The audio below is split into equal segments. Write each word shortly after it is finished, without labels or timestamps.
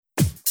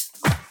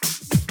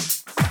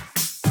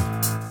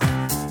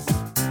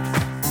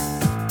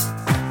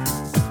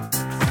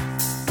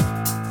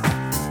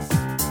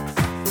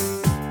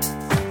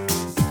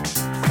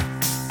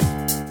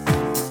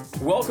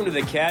welcome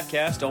to the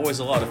CatCast. Always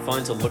a lot of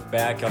fun to look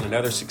back on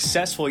another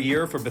successful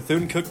year for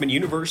Bethune-Cookman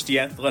University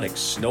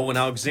Athletics. Nolan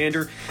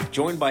Alexander,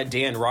 joined by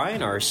Dan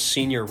Ryan, our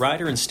senior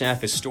writer and staff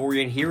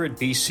historian here at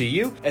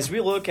BCU, as we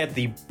look at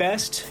the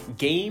best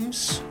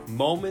games,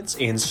 moments,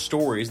 and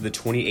stories of the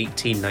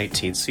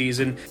 2018-19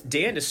 season.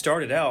 Dan, to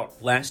start it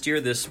out, last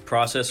year this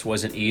process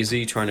wasn't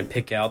easy, trying to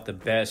pick out the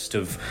best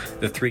of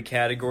the three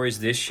categories.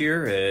 This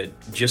year,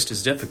 just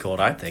as difficult,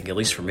 I think, at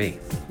least for me.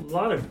 A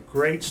lot of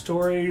great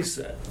stories.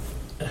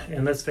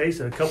 And let's face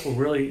it, a couple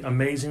really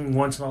amazing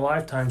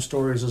once-in-a-lifetime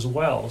stories as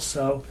well.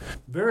 So,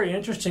 very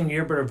interesting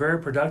year, but a very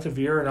productive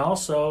year. And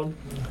also,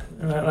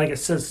 like I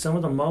said, some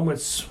of the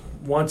moments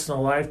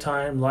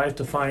once-in-a-lifetime,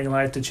 life-defining,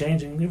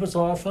 life-to-changing, it was a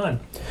lot of fun.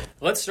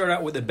 Let's start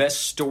out with the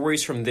best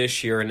stories from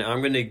this year, and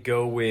I'm going to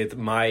go with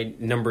my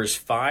numbers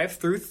 5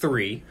 through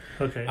 3.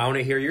 Okay. I want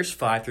to hear yours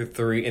 5 through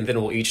 3, and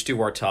then we'll each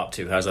do our top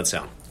 2. How's that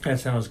sound?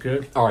 That sounds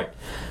good. All right.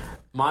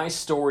 My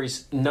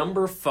stories,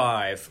 number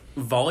 5,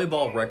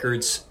 volleyball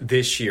records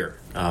this year.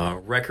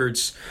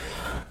 Records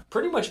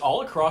pretty much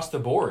all across the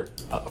board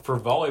for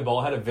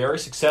volleyball. Had a very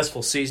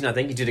successful season. I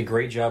think he did a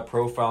great job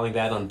profiling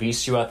that on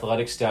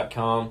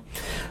BCUathletics.com.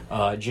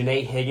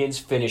 Janae Higgins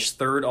finished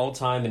third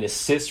all-time in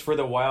assists for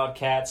the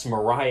Wildcats.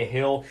 Mariah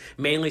Hill,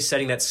 mainly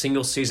setting that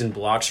single-season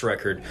blocks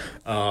record,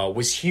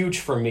 was huge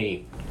for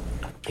me.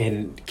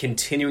 And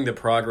continuing the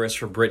progress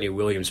for Brittany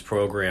Williams'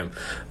 program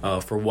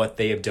for what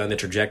they have done, the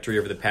trajectory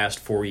over the past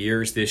 4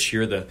 years. This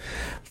year, the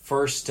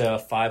first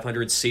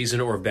 500 season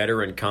or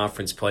better in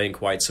conference play in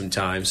quite some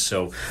time.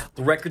 So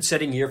the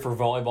record-setting year for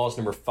volleyball is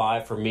number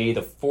 5 for me.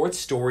 The fourth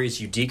story is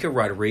Yudica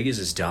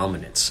Rodriguez's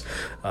dominance.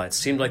 It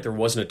seemed like there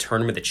wasn't a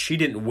tournament that she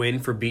didn't win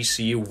for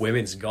BCU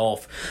women's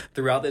golf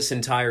throughout this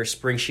entire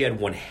spring. She had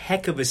one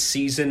heck of a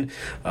season,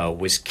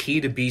 was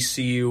key to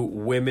BCU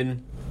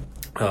women.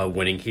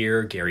 Winning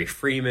here, Gary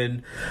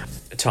Freeman,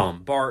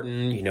 Tom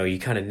Barton, you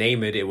kind of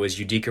name it. It was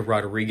Yudica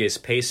Rodriguez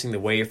pacing the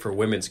way for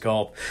women's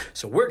golf.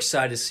 So we're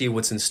excited to see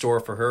what's in store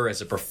for her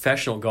as a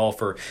professional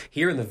golfer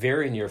here in the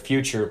very near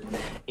future.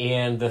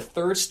 And the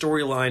third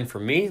storyline for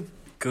me,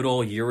 good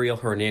old Uriel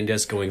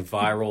Hernandez going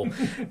viral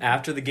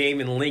after the game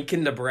in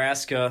Lincoln,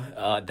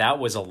 Nebraska. That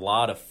was a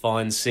lot of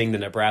fun seeing the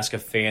Nebraska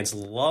fans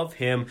love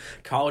him.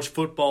 College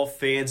football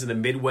fans in the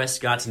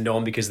Midwest got to know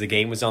him because the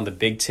game was on the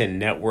Big Ten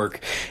Network.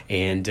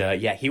 And,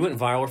 he went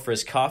viral for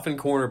his coffin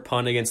corner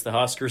punt against the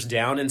Huskers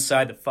down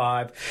inside the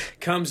 5.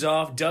 Comes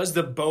off, does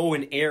the bow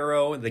and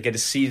arrow. They get to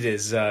see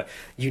his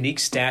unique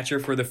stature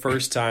for the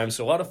first time.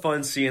 So a lot of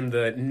fun seeing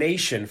the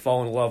nation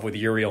fall in love with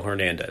Uriel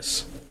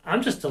Hernandez.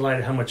 I'm just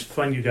delighted how much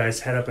fun you guys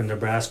had up in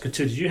Nebraska,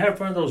 too. Did you have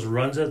one of those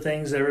Runza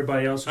things that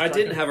everybody else was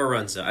didn't have a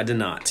Runza. I did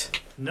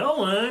not.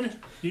 Nolan,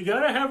 you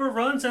got to have a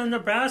Runza in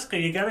Nebraska.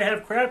 You got to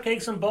have crab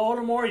cakes in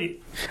Baltimore.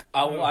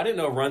 I didn't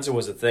know Runza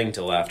was a thing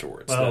till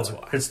afterwards. Well, that's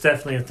why. It's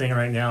definitely a thing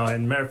right now.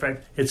 And matter of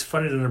fact, it's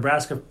funny the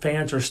Nebraska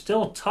fans are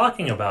still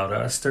talking about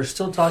us. They're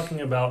still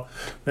talking about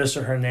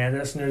Mr.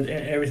 Hernandez and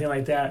everything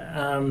like that.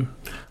 I'm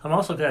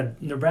also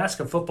glad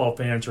Nebraska football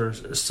fans are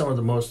some of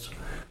the most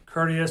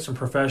courteous and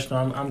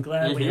professional. I'm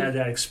glad we had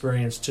that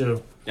experience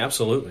too.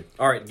 Absolutely.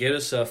 All right, get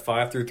us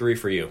 5 through 3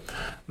 for you.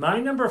 My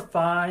number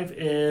 5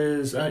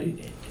 is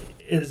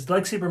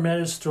Lexi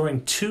Bermudez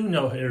throwing 2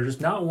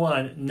 no-hitters, not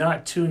 1,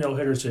 not 2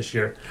 no-hitters this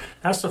year.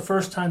 That's the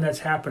first time that's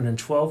happened in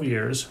 12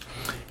 years.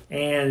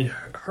 And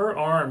her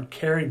arm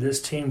carried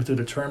this team through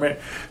the tournament.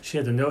 She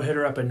had the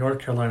no-hitter up at North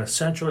Carolina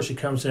Central. She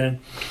comes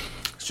in,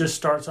 just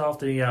starts off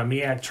the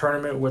MEAC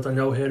tournament with a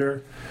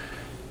no-hitter.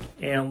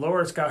 And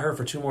Laura's got her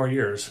for 2 more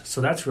years.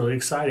 So that's really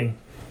exciting.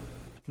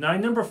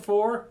 Number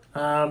 4,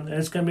 and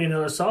it's going to be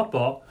another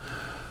softball,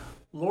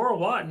 Laura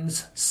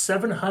Watton's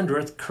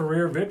 700th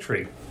career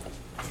victory.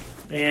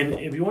 And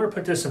if you want to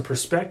put this in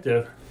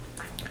perspective,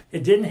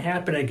 it didn't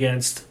happen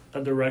against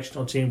a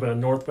directional team, but a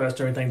Northwest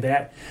or anything like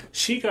that.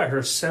 She got her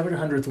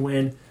 700th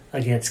win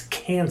against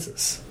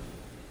Kansas.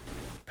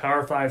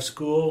 Power 5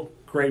 school,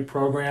 great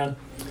program.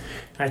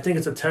 I think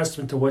it's a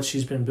testament to what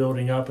she's been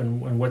building up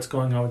and what's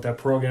going on with that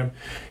program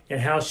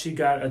and how she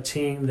got a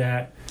team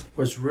that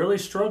was really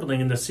struggling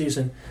in the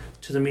season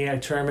to the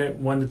MEAC tournament,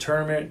 won the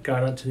tournament,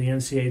 got up to the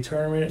NCAA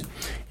tournament,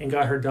 and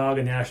got her dog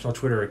a national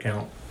Twitter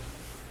account.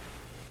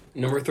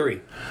 Number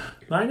 3.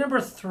 My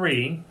number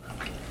 3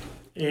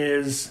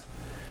 is,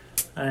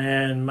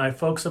 and my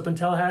folks up in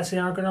Tallahassee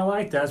aren't going to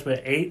like that,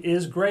 but 8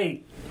 is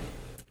great.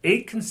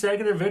 8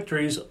 consecutive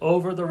victories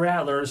over the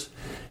Rattlers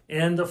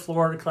in the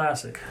Florida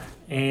Classic.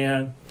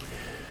 And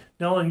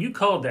Nolan, you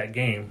called that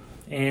game.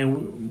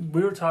 And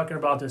we were talking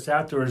about this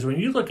afterwards. When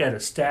you look at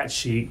a stat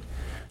sheet,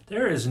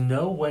 there is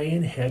no way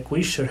in heck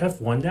we should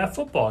have won that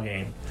football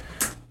game.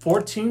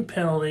 14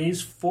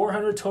 penalties,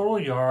 400 total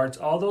yards,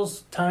 all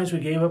those times we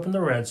gave up in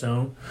the red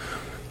zone.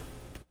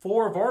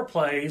 4 of our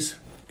plays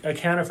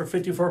accounted for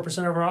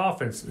 54% of our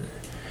offense.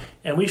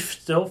 And we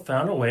still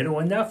found a way to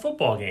win that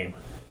football game.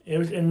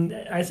 And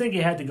I think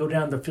you had to go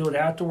down the field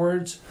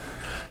afterwards.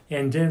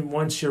 And then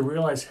once you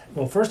realize,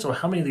 well, first of all,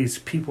 how many of these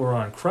people are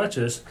on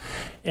crutches,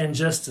 and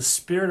just the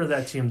spirit of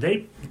that team,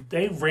 they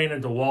ran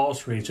into walls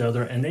for each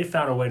other, and they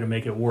found a way to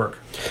make it work.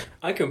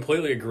 I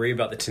completely agree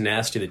about the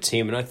tenacity of the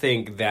team, and I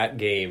think that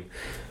game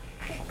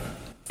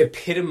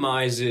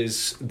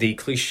epitomizes the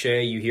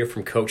cliche you hear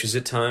from coaches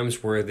at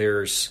times where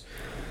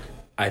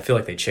I feel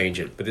like they change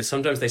it, but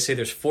sometimes they say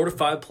there's 4 to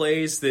 5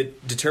 plays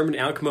that determine the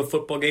outcome of a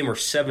football game, or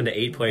 7 to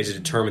 8 plays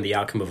that determine the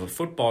outcome of a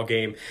football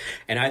game.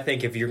 And I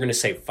think if you're going to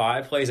say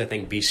 5 plays, I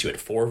think BCU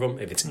had 4 of them.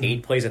 If it's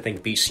 8 plays, I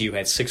think BCU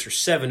had 6 or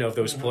 7 of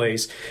those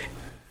plays.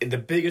 The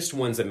biggest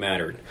ones that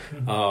mattered,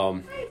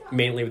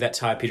 mainly with that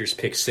Ty Peters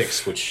pick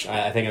 6, which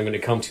I think I'm going to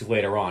come to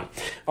later on.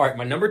 All right,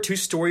 my number 2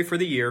 story for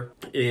the year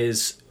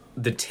is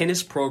the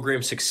tennis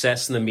program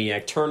success in the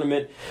MEAC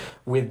tournament,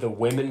 with the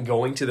women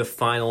going to the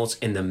finals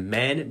and the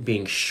men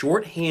being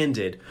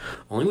shorthanded,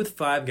 only with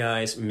 5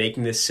 guys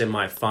making the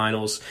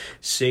semifinals,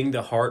 seeing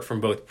the heart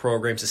from both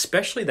programs,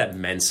 especially that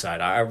men's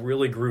side. I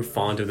really grew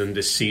fond of them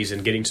this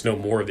season, getting to know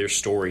more of their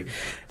story.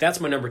 That's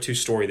my number 2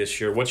 story this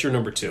year. What's your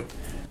number 2?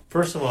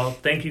 First of all,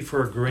 thank you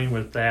for agreeing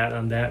with that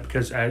on that,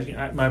 because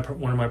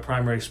one of my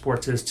primary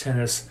sports is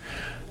tennis.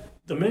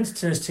 The men's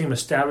tennis team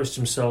established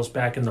themselves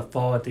back in the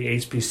fall at the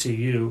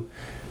HBCU.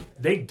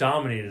 They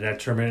dominated that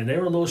tournament, and they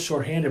were a little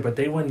shorthanded, but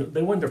they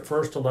won their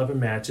first 11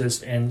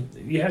 matches. And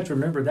you have to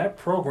remember that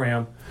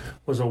program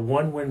was a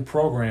 1-win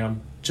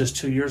program just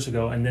 2 years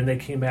ago, and then they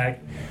came back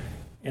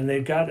and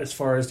they got as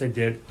far as they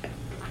did.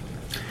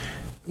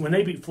 When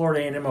they beat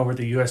Florida A&M over at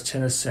the U.S.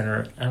 Tennis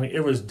Center, I mean,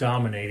 it was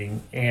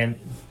dominating, and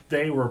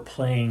they were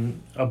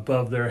playing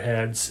above their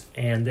heads,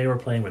 and they were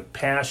playing with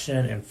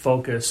passion and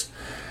focus.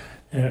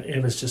 And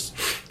it was just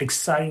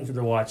exciting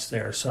to watch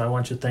there. So I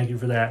want to thank you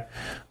for that.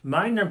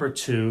 My number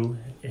 2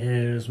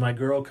 is my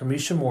girl,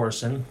 Kamisha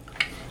Morrison,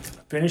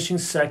 finishing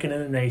second in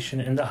the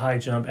nation in the high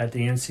jump at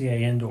the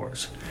NCAA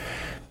Indoors.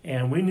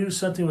 And we knew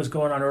something was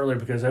going on earlier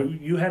because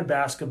you had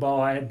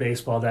basketball, I had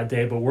baseball that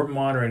day, but we're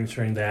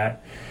monitoring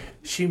that.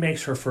 She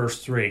makes her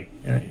first 3.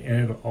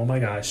 And oh my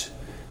gosh,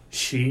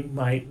 she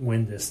might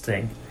win this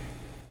thing.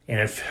 And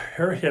if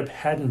her hip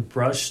hadn't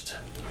brushed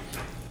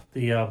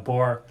the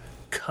bar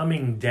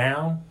coming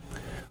down,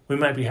 we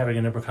might be having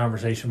another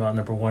conversation about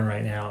number 1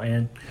 right now.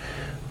 And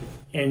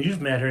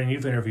you've met her and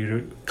you've interviewed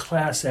her.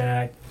 Class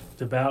act,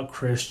 devout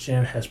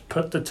Christian, has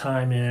put the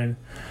time in.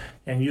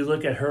 And you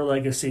look at her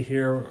legacy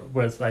here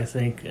with, I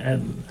think,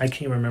 and I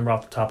can't remember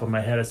off the top of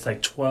my head, it's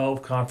like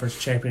 12 conference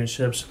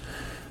championships.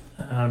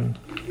 If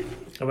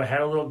I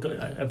had a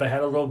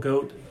little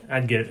goat,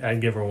 I'd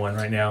give her 1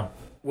 right now.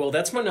 Well,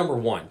 that's my number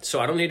 1, so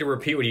I don't need to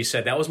repeat what you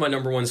said. That was my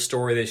number 1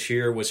 story this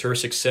year, was her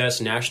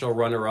success, national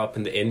runner-up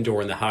in the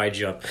indoor and the high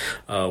jump.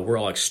 We're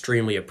all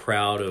extremely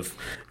proud of,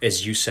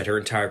 as you said, her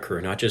entire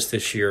career, not just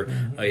this year.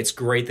 It's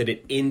great that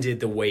it ended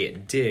the way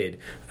it did,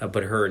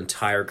 but her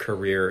entire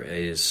career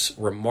is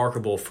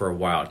remarkable for a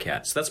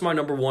Wildcat. So that's my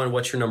number 1.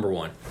 What's your number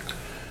 1?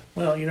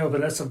 Well,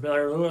 Vanessa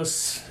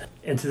Beller-Lewis,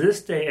 and to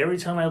this day, every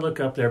time I look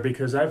up there,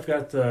 because I've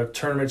got the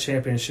tournament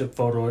championship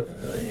photo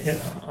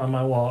on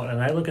my wall,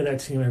 and I look at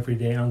that team every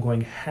day, and I'm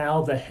going,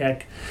 how the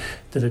heck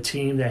did a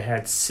team that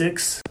had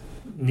 6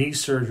 knee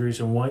surgeries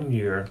in 1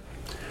 year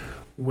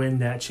win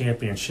that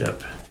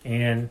championship?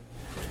 And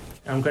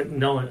I'm going,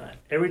 no,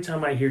 every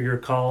time I hear your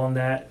call on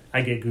that,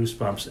 I get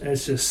goosebumps. And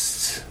it's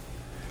just,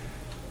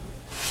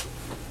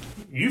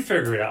 you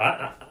figure it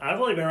out. I've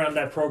only been around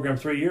that program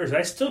 3 years.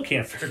 I still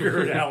can't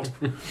figure it out.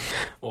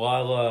 Well,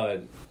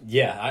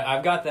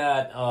 I've got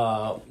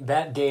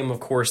that game, of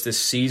course, this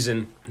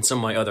season in some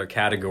of my other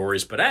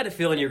categories, but I had a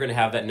feeling you're going to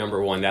have that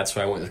number 1. That's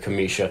why I went with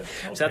Kamisha. Okay.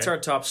 So that's our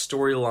top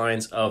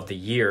storylines of the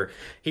year.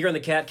 Here on the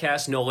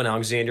CatCast, Nolan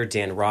Alexander,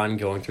 Dan Rodden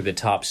going through the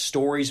top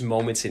stories,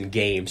 moments, and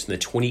games in the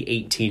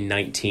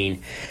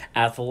 2018-19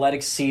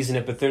 athletics season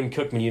at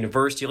Bethune-Cookman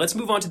University. Let's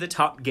move on to the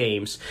top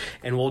games,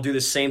 and we'll do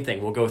the same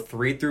thing. We'll go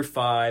 3 through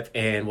 5,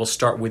 and we'll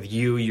start with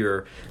you,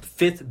 your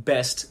 5th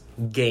best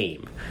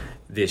game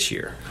this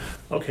year.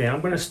 Okay,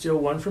 I'm going to steal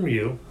one from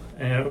you.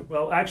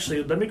 Well,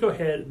 actually, let me go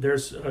ahead.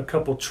 There's a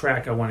couple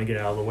track I want to get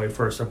out of the way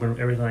first. I'm going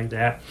to everything like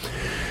that.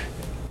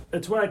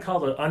 It's what I call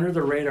the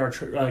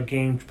under-the-radar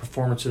game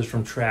performances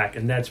from track,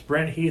 and that's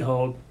Brent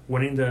Hehold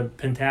winning the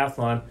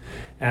pentathlon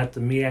at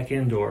the MEAC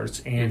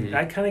Indoors. And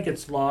that kind of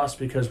gets lost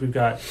because we've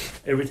got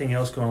everything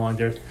else going on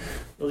there.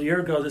 A year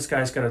ago, this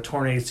guy's got a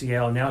torn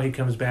ACL. Now he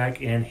comes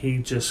back, and he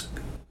just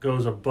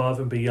goes above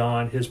and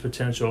beyond his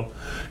potential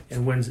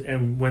and wins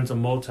a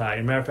multi. As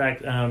a matter of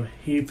fact,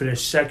 he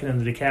finished second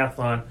in the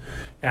decathlon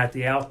at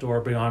the outdoor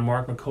beyond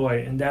Mark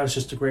McCoy, and that was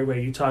just a great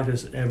way. You talked to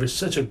us, and it was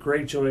such a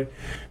great joy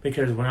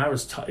because when I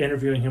was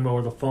interviewing him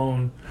over the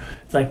phone,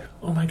 it's like,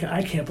 oh my God,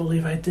 I can't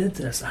believe I did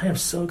this. I am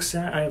so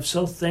excited. I am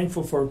so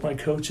thankful for my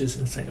coaches.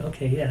 And it's like,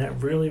 okay, yeah,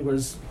 that really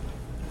was.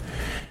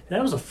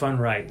 That was a fun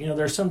ride.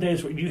 There's some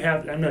days where you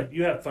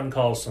have fun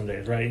calls some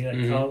days, right?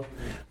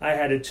 I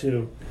had it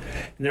too.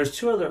 And there's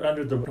 2 other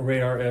under the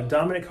radar.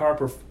 Dominic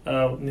Harper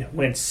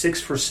went 6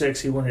 for 6.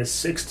 He won his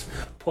 6th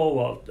pole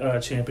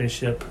vault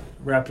championship,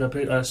 wrapped up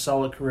a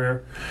solid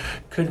career,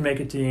 couldn't make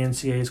it to the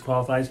NCAA's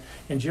qualifiers.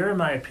 And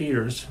Jeremiah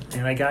Peters,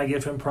 and I gotta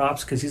give him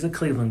props because he's a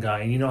Cleveland guy,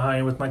 and you know how I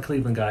am with my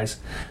Cleveland guys.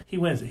 He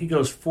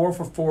goes 4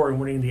 for 4 in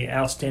winning the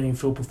outstanding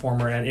field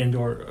performer at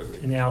indoor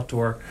and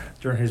outdoor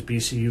during his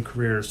BCU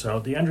career. So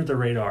the under the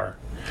radar.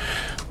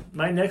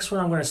 My next one,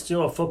 I'm going to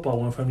steal a football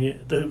one from you.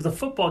 The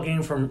football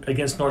game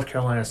against North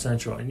Carolina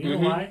Central, and you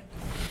know why?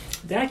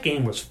 That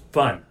game was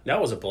fun.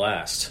 That was a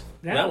blast.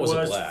 That was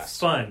a blast.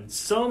 Fun.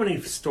 So many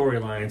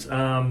storylines.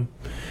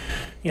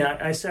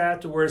 I said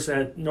afterwards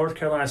that North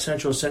Carolina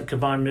Central sent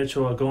Kevon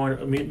Mitchell a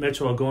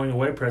going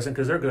away present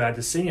because they're glad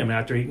to see him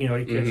after he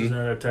catches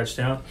another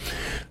touchdown.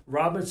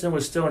 Robinson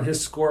was still in his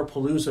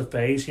score-palooza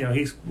phase.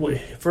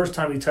 First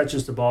time he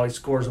touches the ball, he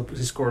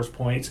scores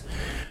points.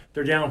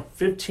 They're down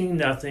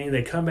 15-0.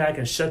 They come back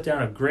and shut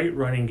down a great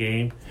running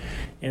game.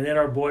 And then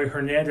our boy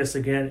Hernandez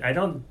again.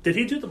 Did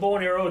he do the bow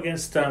and arrow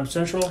against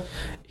Central?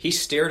 He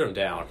stared him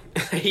down.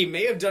 He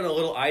may have done a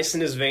little ice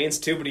in his veins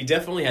too, but he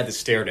definitely had the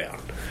stare down.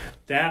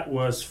 That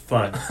was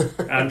fun.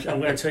 I'm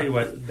going to tell you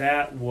what,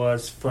 that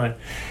was fun.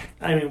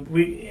 I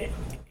mean,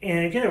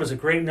 and again, it was a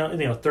great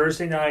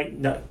Thursday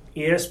night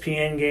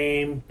ESPN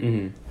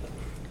game,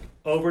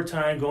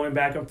 overtime, going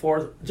back and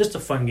forth, just a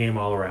fun game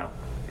all around.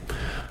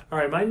 All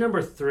right, my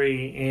number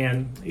 3,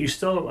 and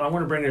I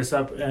want to bring this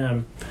up.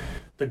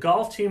 The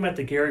golf team at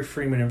the Gary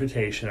Freeman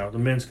Invitational, the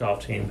men's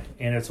golf team,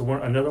 and it's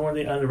another one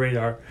on the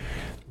radar.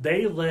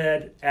 They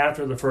led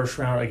after the first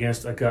round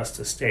against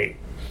Augusta State.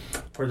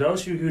 For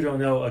those of you who don't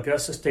know,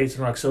 Augusta State's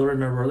an auxiliary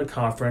member of the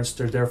conference.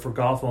 They're there for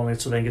golf only,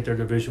 so they can get their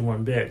Division I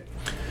bid.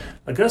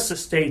 Augusta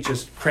State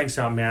just cranks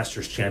out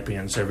Masters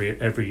champions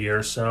every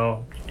year.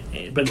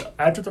 But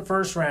after the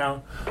first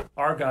round,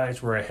 our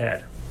guys were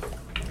ahead.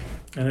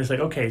 And it's like,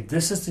 okay,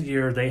 this is the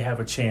year they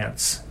have a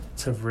chance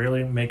to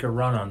really make a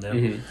run on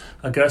them.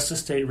 Augusta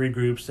State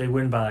regroups. They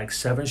win by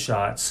 7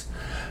 shots.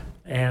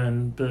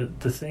 And the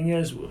thing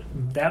is,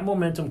 that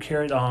momentum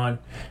carried on.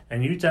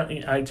 And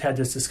I had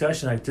this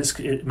discussion,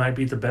 it might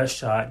be the best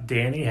shot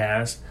Danny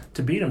has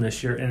to beat him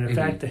this year. And in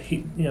fact,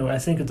 I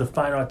think that the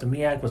final at the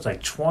MEAC was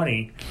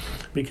 20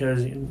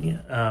 because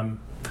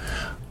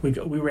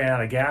we ran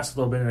out of gas a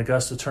little bit in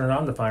Augusta turning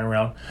on the final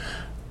round.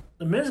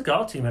 The men's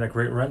golf team had a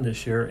great run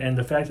this year, and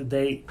the fact that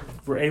they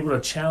were able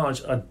to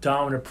challenge a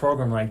dominant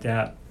program like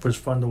that was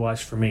fun to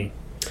watch for me.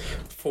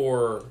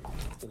 For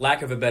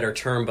lack of a better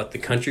term, but the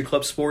country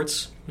club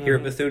sports here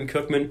at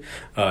Bethune-Cookman,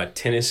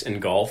 tennis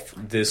and golf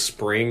this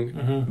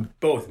spring,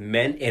 both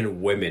men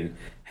and women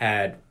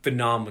had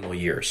phenomenal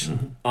years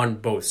on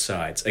both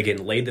sides.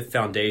 Again, laid the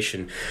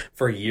foundation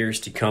for years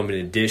to come in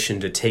addition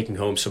to taking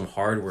home some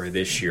hardware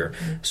this year.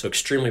 So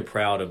extremely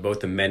proud of both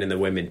the men and the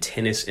women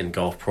tennis and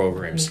golf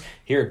programs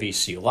here at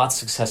BC.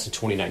 Lots of success in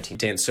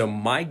 2019. And so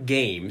my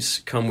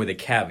games come with a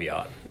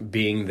caveat,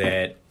 being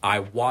that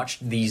I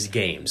watched these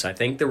games. I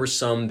think there were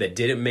some that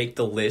didn't make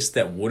the list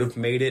that would have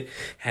made it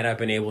had I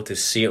been able to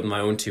see it with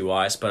my own 2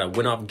 eyes, but I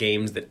went off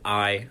games that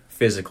I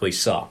physically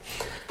saw.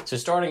 So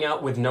starting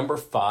out with number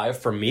 5,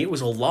 for me, it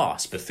was a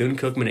loss.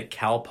 Bethune-Cookman at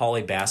Cal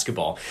Poly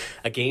basketball,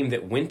 a game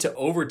that went to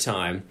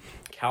overtime.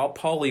 Cal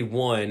Poly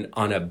won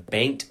on a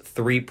banked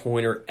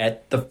three-pointer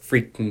at the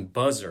freaking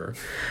buzzer.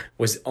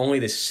 Was only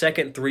the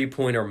second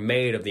three-pointer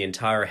made of the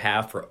entire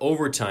half for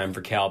overtime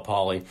for Cal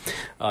Poly.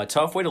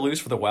 Tough way to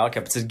lose for the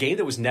Wildcats. It's a game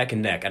that was neck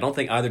and neck. I don't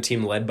think either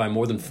team led by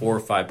more than 4 or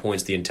 5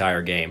 points the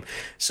entire game.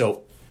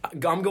 So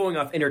I'm going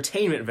off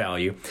entertainment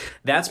value.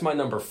 That's my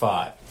number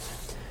 5.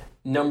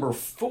 Number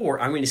 4,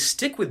 I'm going to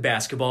stick with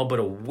basketball, but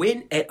a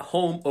win at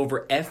home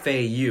over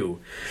FAU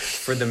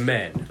for the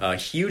men. A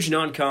huge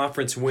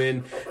non-conference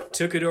win.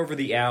 Took it over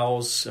the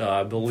Owls.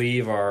 I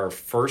believe our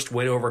first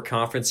win over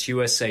Conference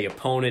USA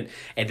opponent.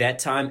 At that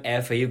time,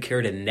 FAU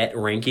carried a net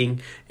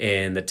ranking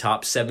in the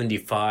top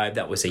 75.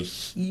 That was a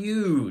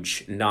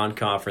huge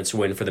non-conference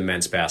win for the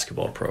men's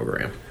basketball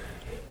program.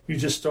 You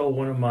just stole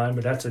one of mine,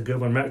 but that's a good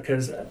one,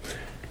 because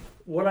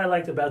what I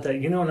liked about that,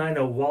 and I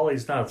know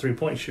Wally's not a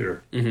three-point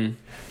shooter.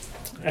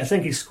 I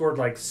think he scored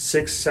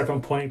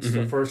 6-7 points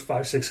the first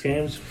 5-6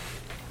 games.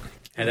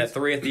 And that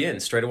 3 at the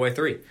end, straightaway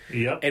 3.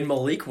 Yep. And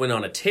Malik went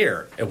on a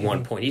tear at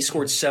one point. He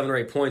scored 7 or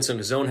 8 points on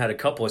his own, had a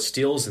couple of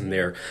steals in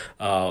there,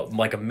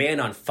 like a man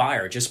on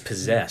fire, just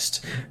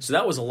possessed. So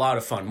that was a lot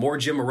of fun. More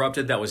Gym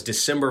Erupted. That was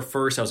December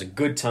 1st. That was a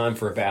good time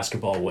for a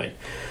basketball win.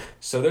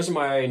 So those are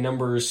my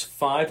numbers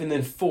 5 and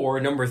then 4.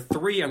 Number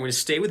 3, I'm going to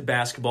stay with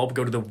basketball, but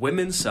go to the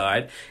women's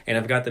side, and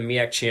I've got the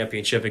MEAC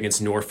championship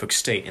against Norfolk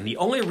State. And the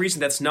only reason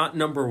that's not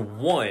number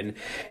 1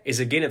 is,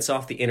 again, it's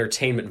off the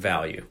entertainment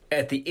value.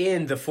 At the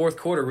end, the fourth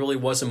quarter really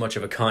wasn't much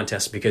of a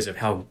contest because of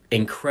how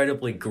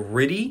incredibly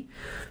gritty,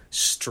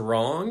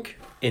 strong,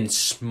 and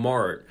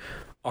smart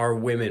our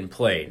women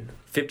played.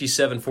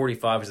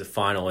 57-45 was the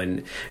final,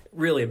 and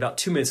really about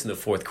 2 minutes in the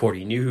fourth quarter,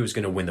 you knew who was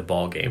going to win the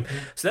ball game. Mm-hmm.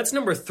 So that's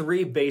number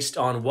 3 based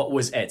on what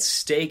was at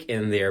stake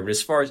in there. But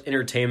as far as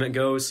entertainment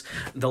goes,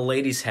 the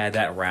ladies had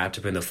that wrapped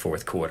up in the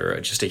fourth quarter.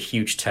 Just a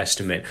huge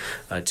testament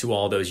to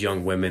all those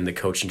young women, the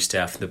coaching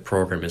staff, and the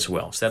program as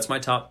well. So that's my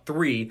top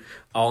 3,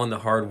 all in the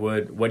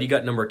hardwood. What do you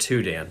got number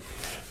 2, Dan?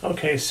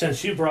 Okay,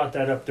 since you brought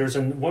that up, there's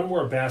one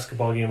more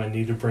basketball game I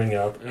need to bring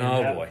up.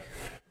 Oh, boy.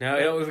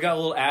 Now, we've got a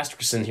little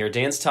asterisk in here.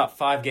 Dan's top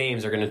 5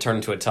 games are going to turn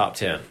into a top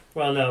 10.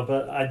 Well, no,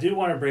 but I do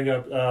want to bring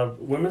up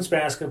women's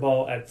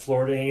basketball at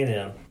Florida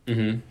A&M.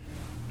 Mm-hmm.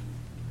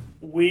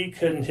 We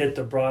couldn't hit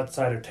the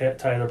broadside of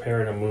Tyler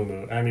Perry and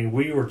Amumu. I mean,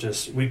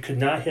 we could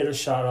not hit a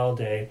shot all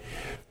day.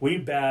 We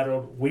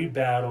battled.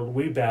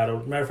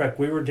 Matter of fact,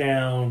 we were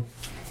down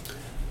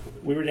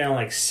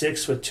like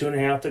 6 with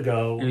 2.5 to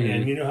go. Mm-hmm.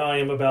 And you know how I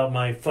am about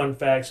my fun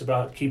facts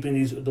about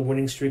keeping the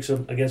winning streaks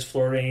against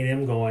Florida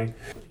A&M going.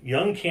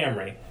 Young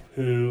Camry,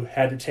 who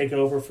had to take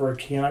over for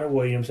Kiana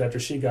Williams after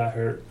she got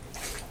hurt.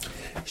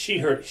 She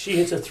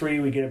hits a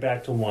 3, we get it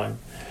back to 1.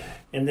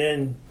 And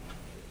then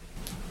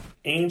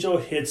Angel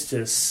hits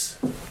this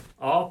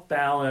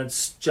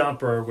off-balance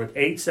jumper with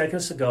 8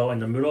 seconds to go in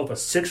the middle of a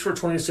 6 for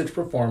 26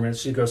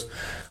 performance. She goes,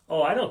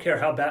 oh, I don't care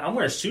how bad, I'm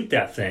going to shoot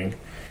that thing.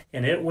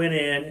 And it went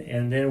in,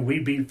 and then we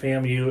beat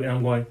FAMU, and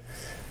I'm going,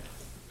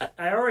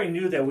 I already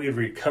knew that we had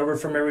recovered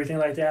from everything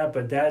like that,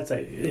 but that's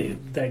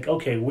like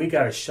okay, we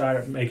got a shot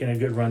at making a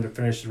good run to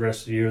finish the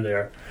rest of the year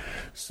there.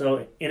 So,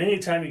 and any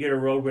time you get a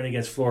road win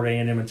against Florida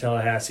A&M and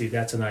Tallahassee,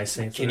 that's a nice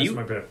thing. So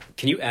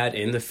can you add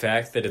in the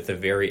fact that at the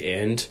very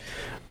end,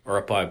 or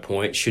up by a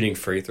point, shooting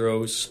free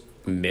throws,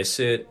 miss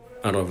it?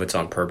 I don't know if it's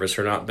on purpose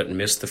or not, but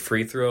missed the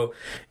free throw.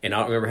 And I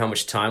don't remember how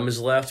much time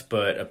was left,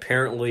 but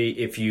apparently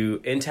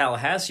in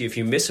Tallahassee, if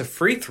you miss a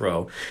free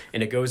throw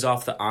and it goes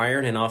off the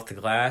iron and off the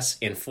glass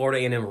and Florida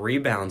A&M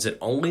rebounds it,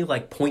 only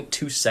like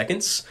 0.2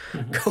 seconds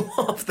go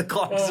off the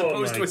clock as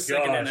opposed to a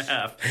second and a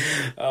half.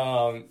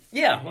 I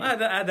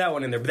had that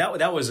one in there. But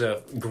that was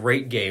a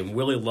great game.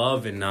 Willie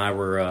Love and I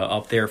were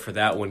up there for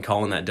that one,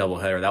 calling that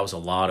doubleheader. That was a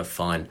lot of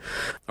fun.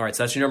 All right,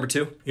 so that's your number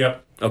 2?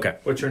 Yep. Okay.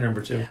 What's your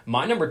number 2?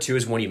 My number 2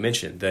 is one you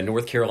mentioned, the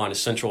North Carolina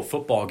Central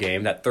football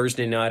game. That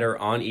Thursday nighter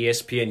on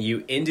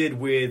ESPNU ended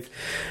with,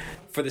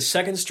 for the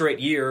second straight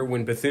year,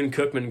 when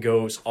Bethune-Cookman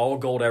goes all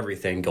gold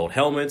everything, gold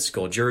helmets,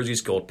 gold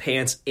jerseys, gold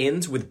pants,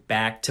 ends with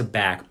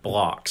back-to-back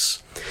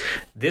blocks.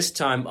 This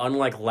time,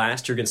 unlike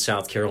last year against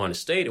South Carolina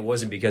State, it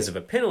wasn't because of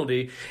a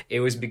penalty, it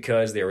was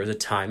because there was a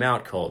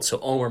timeout called. So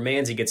Omer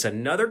Manzi gets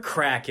another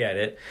crack at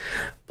it,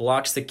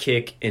 blocks the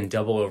kick in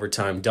double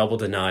overtime, double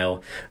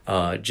denial.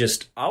 I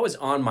was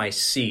on my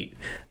seat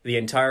the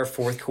entire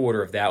fourth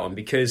quarter of that one,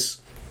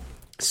 because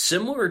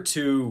similar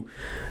to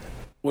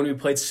when we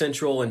played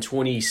Central in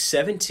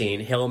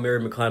 2017, Hail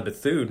Mary McLeod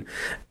Bethune,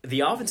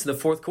 the offense in the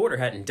fourth quarter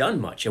hadn't done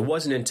much. It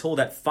wasn't until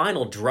that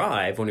final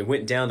drive when we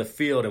went down the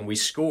field and we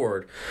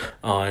scored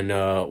on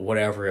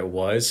whatever it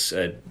was,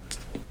 a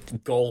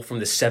goal from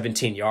the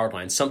 17-yard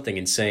line, something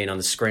insane on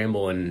the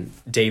scramble, and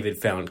David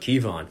found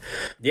Kevon.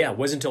 Yeah, it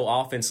wasn't until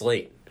offense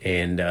late.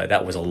 And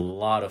that was a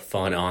lot of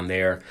fun on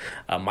there.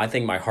 I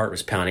think my heart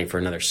was pounding for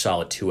another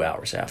solid 2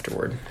 hours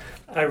afterward.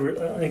 I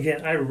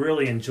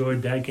really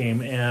enjoyed that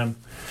game, and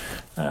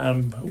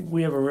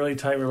we have a really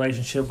tight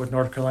relationship with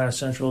North Carolina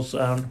Central's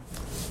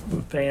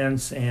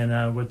fans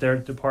and with their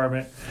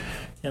department.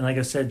 And like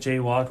I said, Jay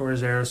Walker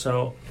was there,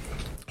 so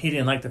he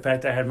didn't like the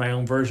fact that I had my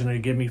own version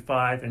of Give Me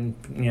 5,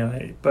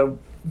 and but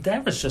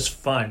that was just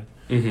fun.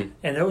 Mm-hmm.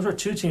 And those were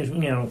two teams.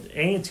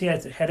 A&T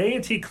had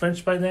A&T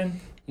clinched by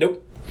then.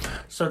 Nope.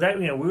 So that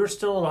we were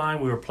still alive.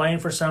 We were playing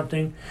for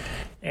something.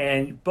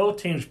 And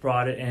both teams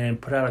brought it and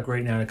put out a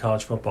great night of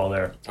college football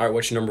there. All right,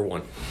 what's your number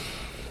 1?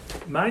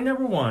 My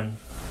number 1,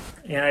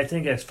 and I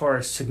think as far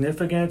as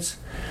significance,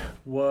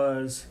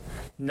 was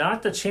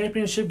not the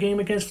championship game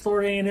against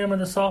Florida A&M in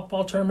the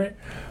softball tournament,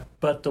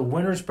 but the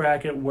winner's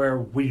bracket where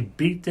we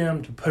beat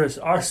them to put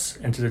us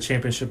into the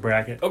championship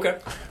bracket. Okay.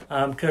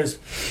 Because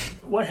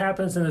what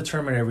happens in the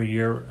tournament every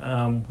year,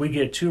 we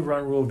get 2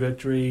 run rule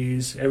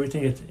victories.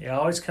 Everything, it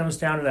always comes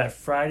down to that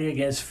Friday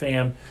against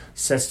FAM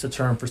sets the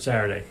term for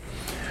Saturday.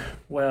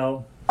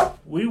 Well,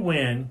 we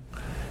win,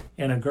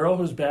 and a girl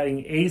who's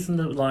batting 8th in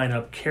the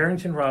lineup,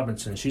 Carrington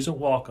Robinson, she's a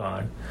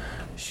walk-on.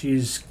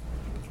 She's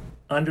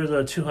under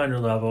the 200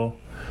 level.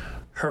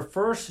 Her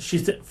first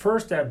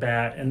at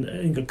bat,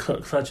 and the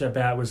clutch at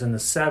bat was in the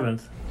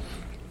 7th.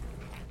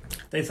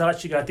 They thought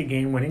she got the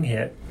game-winning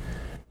hit,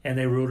 and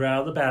they ruled her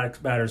out of the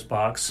batter's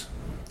box.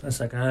 It's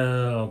like,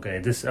 oh, okay,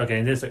 this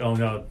like, oh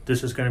no,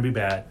 this is going to be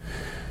bad.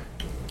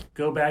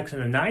 Go back to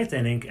the 9th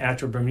inning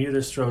after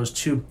Bermudez throws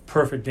 2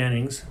 perfect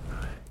innings.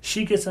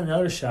 She gets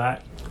another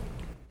shot,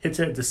 hits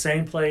it at the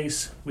same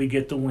place. We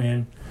get the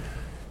win.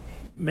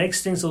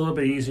 Makes things a little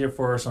bit easier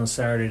for us on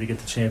Saturday to get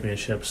the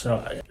championship.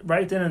 So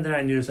right then and there,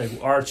 I knew it's like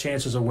our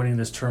chances of winning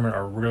this tournament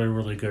are really,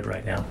 really good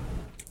right now.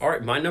 All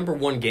right, my number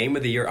one game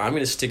of the year, I'm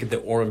going to stick at the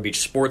Ormond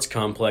Beach Sports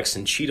Complex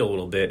and cheat a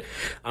little bit.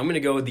 I'm going to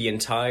go with the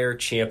entire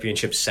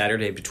championship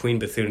Saturday between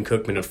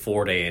Bethune-Cookman and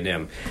Florida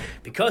A&M.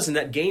 Because in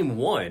that game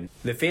one,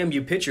 the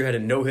FAMU pitcher had a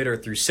no-hitter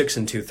through 6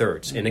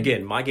 2/3. And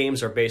again, my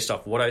games are based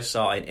off what I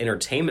saw in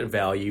entertainment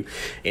value,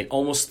 and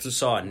almost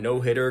saw a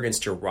no-hitter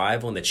against your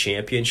rival in the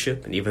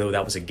championship. And even though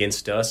that was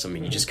against us, I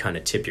mean, you just kind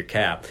of tip your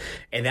cap.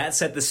 And that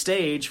set the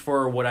stage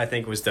for what I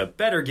think was the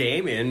better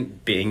game,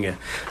 and being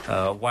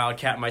a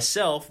Wildcat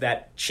myself,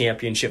 that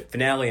championship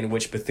finale in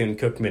which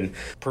Bethune-Cookman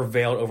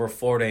prevailed over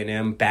Florida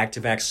A&M,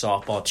 back-to-back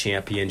softball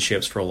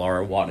championships for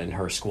Laura Watton and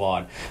her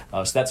squad.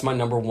 So that's my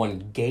number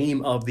one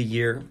game of the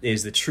year,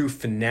 is the true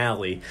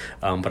finale,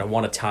 but I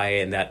want to tie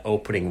in that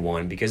opening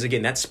one because,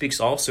 again, that speaks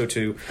also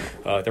to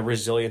the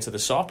resilience of the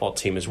softball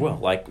team as well.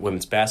 Like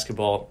women's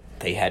basketball,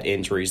 they had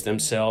injuries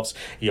themselves.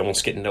 You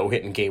almost get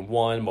no-hit in game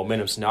one.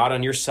 Momentum's not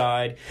on your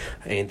side.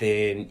 And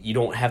then you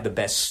don't have the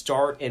best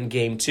start in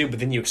game two, but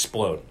then you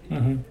explode.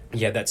 Mm-hmm.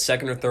 You had that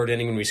second or third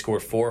inning when we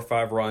scored 4 or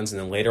 5 runs,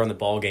 and then later on the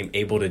ball game,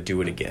 able to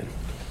do it again.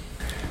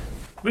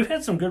 We've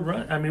had some good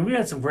run. I mean, we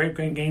had some great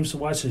games to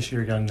watch this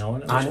year, young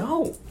Nolan. I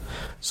know.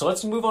 So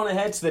let's move on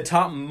ahead to the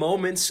top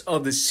moments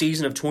of the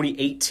season of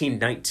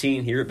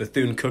 2018-19 here at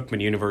Bethune-Cookman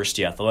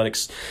University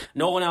Athletics.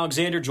 Nolan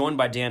Alexander, joined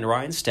by Dan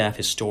Ryan, staff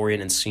historian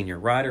and senior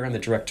writer, and the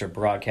director of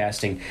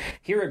broadcasting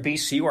here at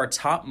BCU. Our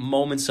top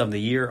moments of the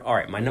year. All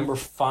right, my number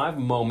 5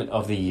 moment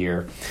of the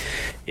year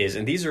is,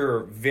 and these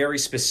are very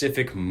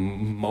specific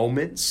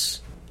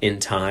moments in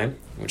time,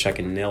 which I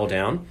can nail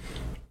down.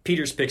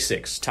 Peters pick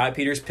 6. Ty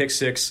Peters pick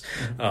 6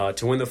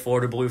 to win the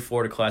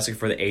Florida Classic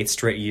for the 8th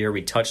straight year.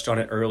 We touched on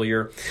it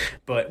earlier.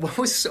 But what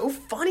was so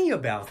funny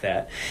about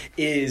that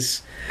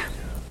is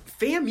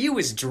FAMU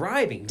is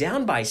driving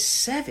down by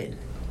 7.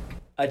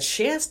 A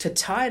chance to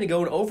tie to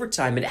go in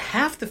overtime, and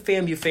half the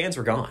FAMU fans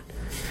were gone.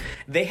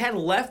 They had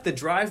left the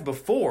drive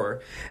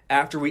before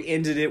after we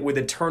ended it with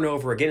a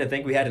turnover again. I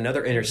think we had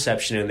another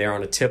interception in there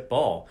on a tip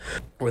ball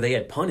where they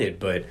had punted,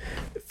 but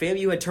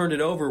FAMU had turned it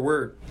over.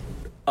 We're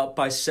up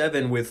by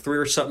 7 with 3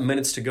 or something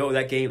minutes to go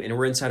that game, and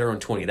we're inside our own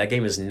 20. That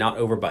game is not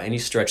over by any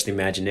stretch of the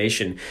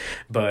imagination,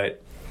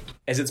 but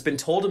as it's been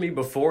told to me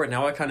before, and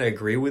now I kind of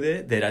agree with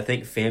it, that I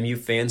think FAMU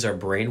fans are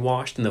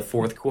brainwashed in the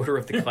 4th quarter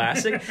of the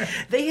Classic.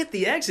 They hit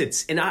the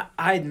exits, and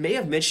I may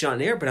have mentioned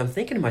on air, but I'm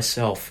thinking to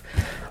myself,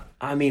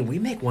 I mean, we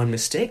make one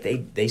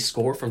mistake, they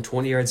score from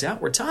 20 yards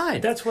out, we're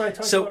tied. That's what I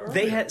talked about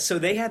earlier.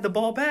 They had the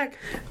ball back.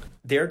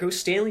 There goes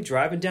Stanley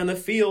driving down the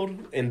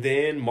field, and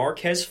then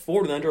Marquez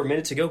Ford, with under a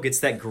minute to go, gets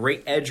that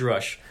great edge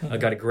rush.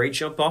 Got a great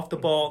jump off the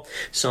ball.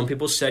 Some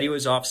people said he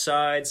was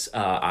offsides.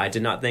 I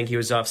did not think he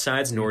was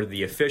offsides, nor did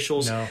the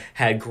officials. No.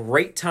 Had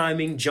great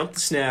timing, jumped the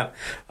snap,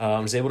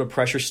 was able to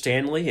pressure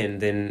Stanley,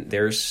 and then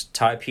there's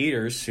Ty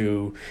Peters,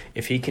 who,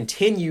 if he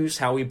continues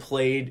how he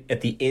played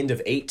at the end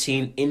of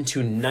 18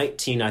 into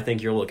 19, I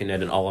think you're looking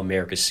at an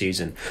All-America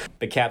season.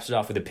 But caps it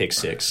off with a pick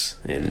 6,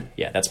 and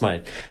yeah, that's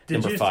my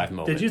number 5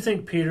 moment. Did you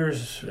think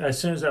Peters, as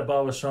soon as that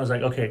ball was thrown, I was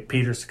like, okay,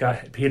 Peters is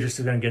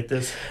going to get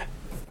this?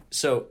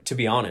 So, to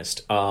be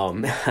honest,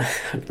 to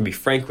be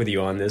frank with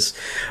you on this,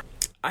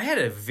 I had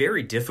a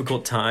very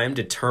difficult time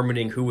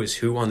determining who was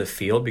who on the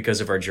field because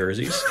of our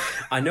jerseys.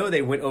 I know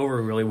they went over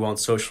really well on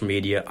social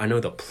media. I know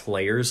the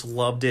players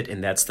loved it,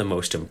 and that's the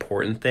most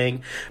important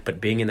thing.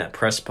 But being in that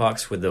press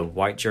box with the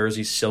white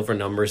jerseys, silver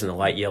numbers, and the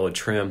light yellow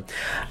trim,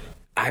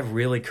 I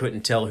really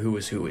couldn't tell who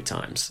was who at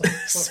times.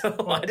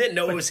 So I didn't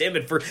know it was him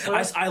at first.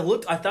 I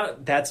looked, I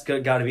thought that's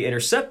got to be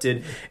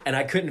intercepted, and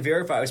I couldn't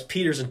verify it was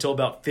Peters until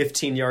about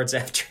 15 yards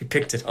after he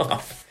picked it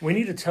off. We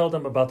need to tell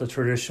them about the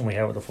tradition we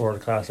have with the Florida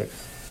Classic.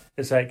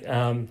 It's like,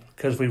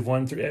 because we've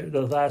won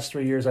the last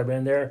 3 years I've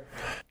been there,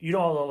 you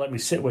don't let me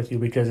sit with you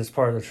because it's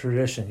part of the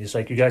tradition. It's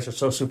like, you guys are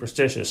so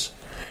superstitious.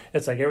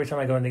 It's like every time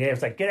I go in the game,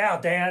 it's like, get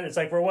out, Dan. It's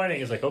like, we're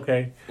winning. It's like,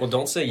 okay. Well,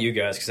 don't say you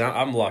guys, because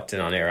I'm locked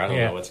in on air. I don't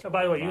know what's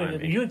By the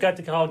way, you got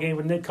to call a game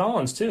with Nick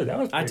Collins, too. That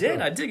was I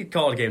did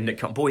call a game with Nick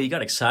Collins. Boy, he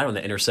got excited when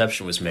the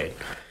interception was made.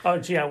 Oh,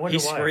 gee, I wonder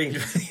why. He screamed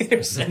when the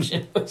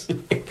interception was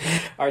made.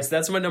 All right, so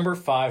that's my number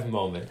 5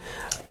 moment.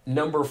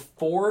 Number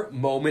 4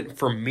 moment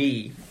for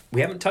me,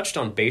 we haven't touched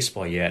on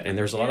baseball yet, and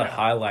there's a lot of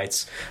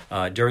highlights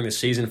during the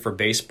season for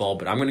baseball,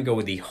 but I'm going to go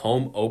with the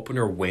home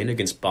opener win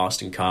against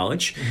Boston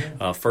College.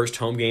 First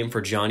home game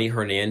for Johnny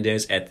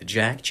Hernandez at the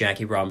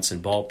Jackie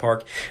Robinson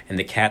Ballpark, and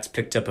the Cats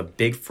picked up a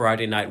big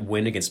Friday night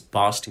win against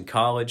Boston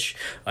College,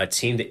 a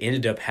team that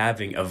ended up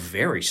having a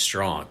very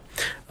strong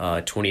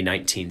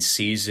 2019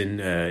 season,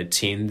 a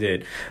team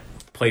that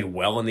played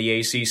well in the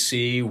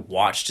ACC,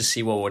 watched to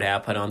see what would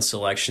happen on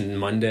Selection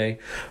Monday.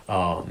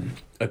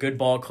 A good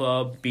ball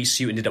club.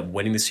 BCU ended up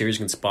winning the series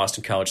against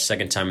Boston College,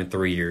 second time in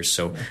 3 years.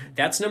 So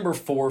that's number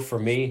 4 for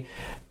me.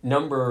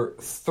 Number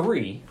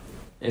 3,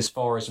 as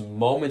far as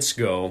moments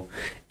go,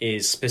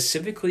 is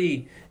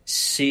specifically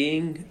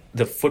seeing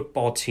the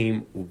football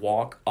team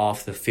walk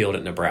off the field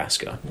at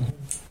Nebraska.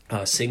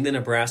 Seeing the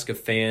Nebraska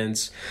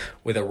fans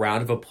with a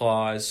round of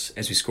applause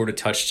as we scored a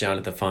touchdown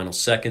at the final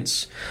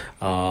seconds,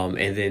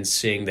 and then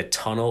seeing the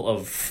tunnel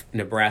of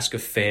Nebraska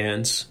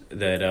fans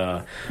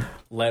that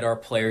led our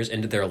players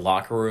into their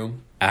locker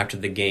room after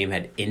the game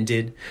had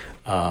ended.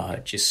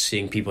 Just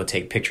seeing people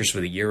take pictures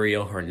with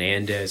Uriel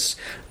Hernandez,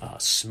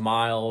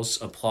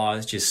 smiles,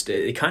 applause, just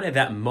kind of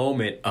that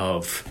moment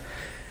of,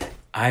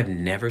 I've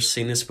never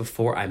seen this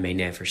before. I may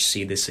never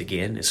see this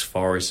again as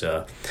far as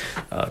a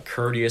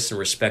courteous and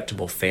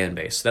respectable fan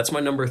base. That's my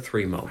number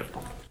 3 moment.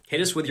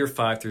 Hit us with your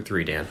 5 through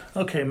 3, Dan.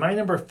 Okay, my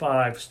number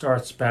 5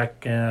 starts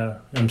back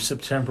in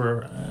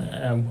September.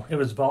 It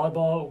was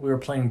volleyball. We were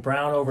playing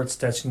Brown over at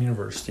Stetson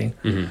University.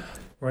 Mm-hmm.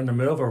 We're in the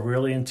middle of a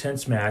really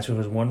intense match. It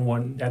was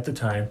 1-1 at the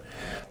time.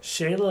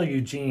 Shayla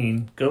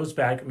Eugene goes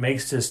back,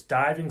 makes this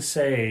diving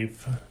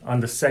save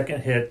on the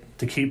second hit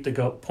to keep the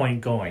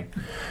point going.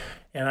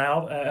 And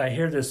I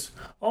hear this,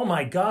 oh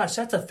my gosh,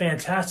 that's a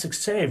fantastic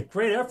save.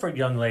 Great effort,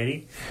 young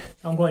lady.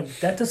 I'm going,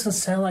 that doesn't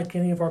sound like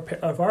any of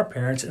our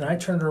parents. And I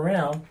turned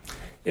around.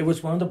 It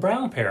was one of the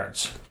Brown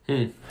parents.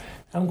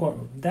 I'm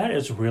going, that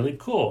is really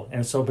cool.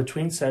 And so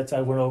between sets, I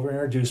went over and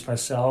introduced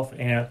myself.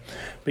 And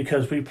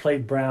because we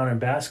played Brown in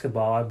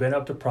basketball, I've been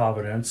up to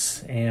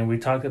Providence. And we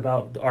talked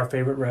about our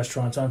favorite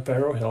restaurants on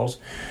Federal Hills.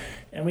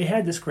 And we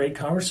had this great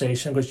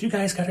conversation. Because you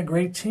guys got a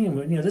great team.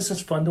 This is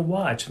fun to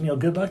watch.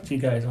 Good luck to you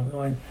guys. I'm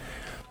going,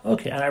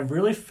 okay, and I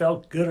really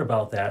felt good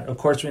about that. Of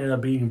course, we ended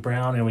up beating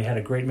Brown, and we had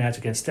a great match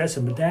against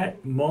Stetson. But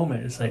that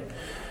moment is like,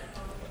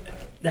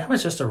 that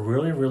was just a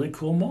really, really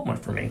cool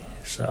moment for me.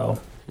 So,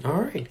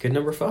 all right, good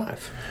number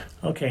 5.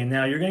 Okay,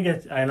 now you're going to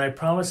get, and I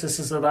promise this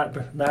is the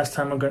last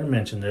time I'm going to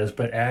mention this,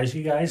 but as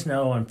you guys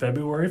know, on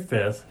February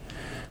 5th,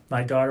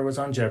 my daughter was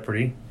on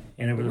Jeopardy.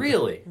 And it was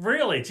really?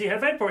 Gee,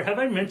 have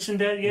I mentioned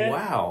that yet?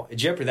 Wow.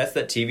 Jeopardy, that's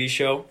that TV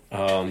show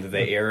that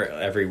they air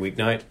every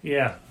weeknight?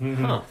 Yeah.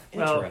 Mm-hmm. Huh.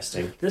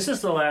 Interesting. Well, this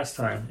is the last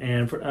time.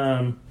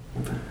 And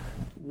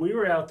we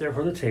were out there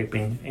for the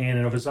taping, and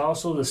it was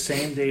also the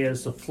same day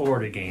as the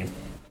Florida game.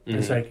 Mm-hmm.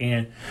 It's like,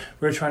 and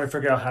we were trying to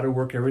figure out how to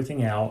work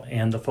everything out,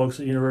 and the folks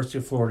at the University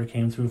of Florida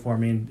came through for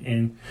me,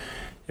 and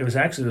it was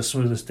actually the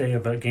smoothest day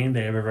of a game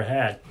day I've ever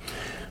had.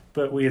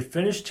 But we had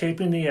finished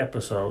taping the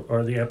episode.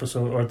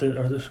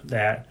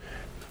 That.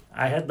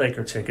 I had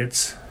Laker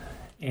tickets,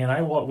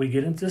 and we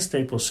get into the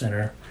Staples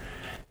Center,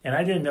 and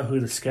I didn't know who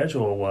the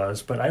schedule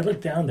was, but I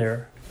looked down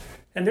there,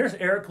 and there's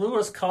Eric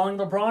Lewis calling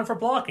LeBron for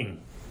blocking.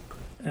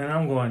 And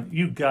I'm going,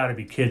 you got to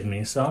be kidding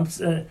me. So I'm,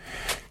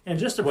 and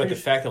just to the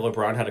fact that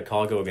LeBron had a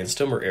call go against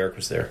him, or Eric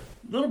was there?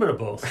 A little bit of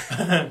both.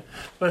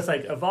 But it's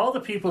like, of all the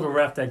people to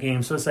ref that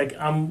game, so it's like,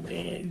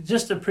 I'm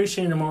just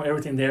appreciating the moment,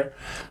 everything there.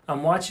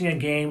 I'm watching a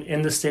game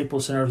in the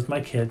Staples Center with my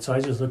kids, so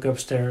I just look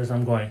upstairs, and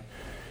I'm going,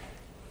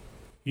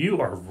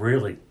 you are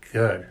really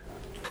good.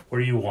 What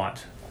do you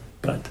want?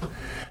 But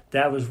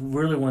that was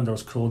really one of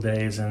those cool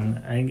days, and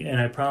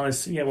I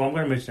promise, I'm going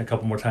to mention a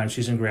couple more times.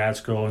 She's in grad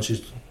school, and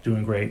she's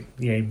doing great.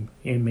 Yay,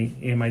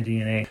 my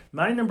DNA.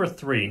 My number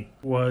 3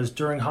 was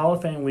during Hall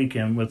of Fame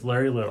weekend with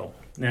Larry Little.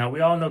 Now,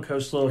 we all know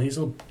Coach Little.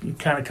 He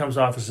kind of comes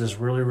off as this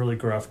really, really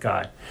gruff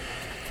guy.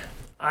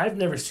 I've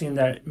never seen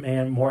that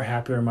man more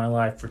happier in my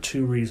life for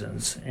 2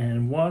 reasons.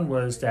 And one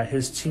was that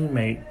his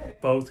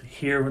teammate, both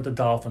here with the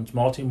Dolphins,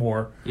 Malty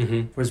Moore,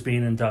 was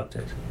being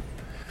inducted.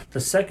 The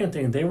second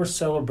thing, they were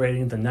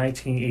celebrating the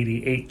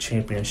 1988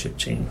 championship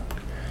team.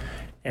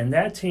 And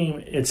that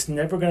team, it's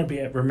never going to be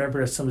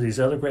remembered as some of these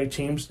other great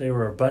teams. They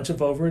were a bunch of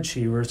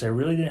overachievers. They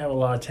really didn't have a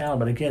lot of talent.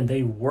 But again,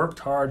 they worked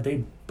hard.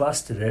 They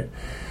busted it.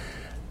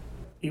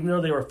 Even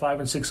though they were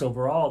 5-6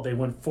 overall, they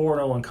went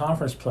 4-0 in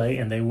conference play,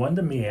 and they won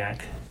the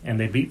MEAC, and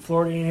they beat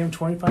Florida A&M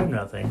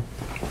 25-0.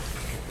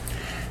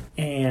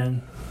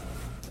 And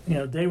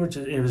they were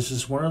it was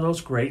just one of those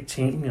great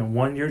team,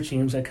 one-year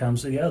teams that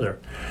comes together.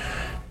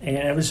 And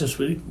it was just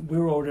we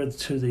were over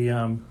to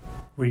the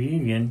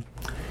reunion,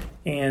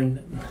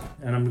 and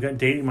I'm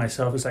dating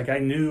myself. It's like I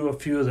knew a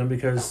few of them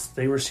because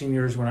they were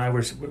seniors when I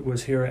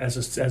was here as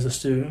a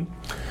student.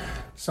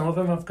 Some of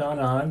them have gone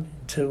on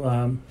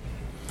to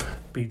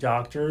be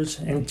doctors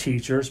and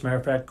teachers. Matter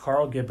of fact,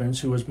 Carl Gibbons,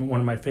 who was one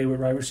of my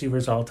favorite wide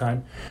receivers all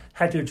time,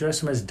 had to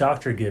address him as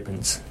Dr.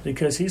 Gibbons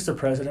because he's the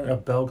president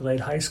of Belglade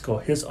High School,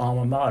 his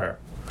alma mater.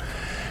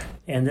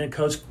 And then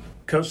Coach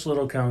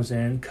Little comes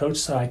in, Coach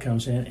Sy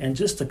comes in, and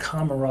just the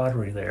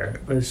camaraderie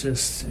there was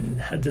just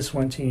had this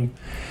one team.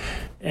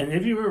 And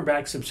if you remember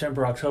back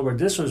September, October,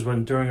 this was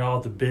when during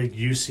all the big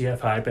UCF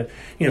hype, but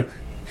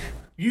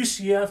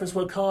UCF is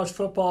what college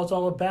football is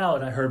all about.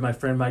 And I heard my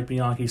friend Mike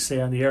Bianchi say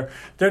on the air,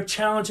 they're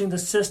challenging the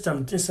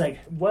system. Just like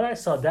what I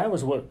saw, that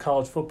was what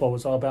college football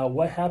was all about.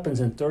 What happens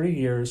in 30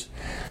 years,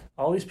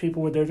 all these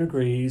people with their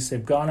degrees,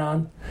 they've gone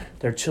on,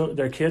 their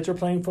kids are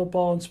playing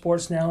football and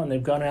sports now, and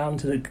they've gone out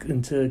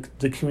into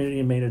the community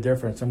and made a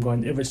difference. I'm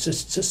going, it was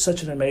just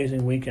such an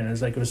amazing weekend.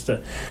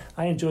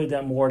 I enjoyed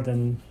that more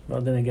than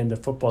again, the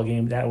football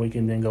game that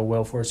weekend didn't go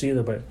well for us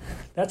either, but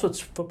that's what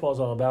football is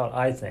all about,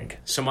 I think.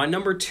 So my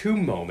number 2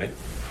 moment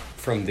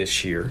from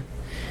this year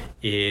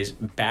is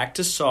back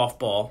to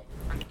softball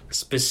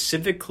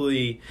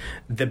specifically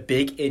the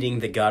big inning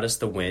that got us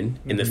the win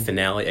in the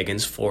finale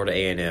against Florida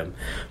A&M,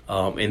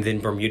 and then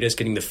Bermudez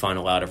getting the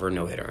final out of her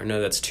no-hitter. I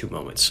know that's 2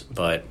 moments,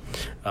 but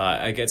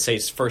I could say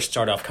first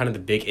start off kind of the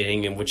big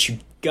inning in which you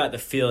got the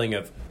feeling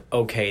of,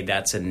 okay,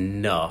 that's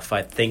enough.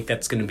 I think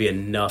that's going to be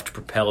enough to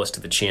propel us to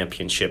the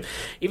championship.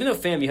 Even though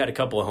FAMU had a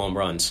couple of home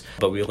runs,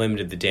 but we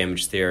limited the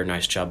damage there.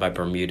 Nice job by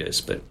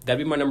Bermudez. But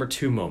that'd be my number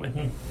 2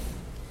 moment.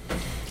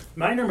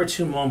 My number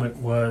 2 moment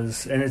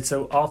was, and it's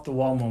an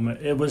off-the-wall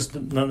moment, it was the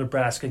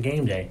Nebraska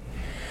game day.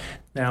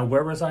 Now,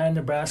 where was I on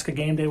Nebraska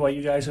game day while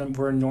you guys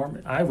were in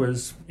Norman? I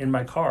was in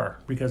my car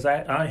because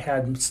I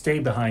had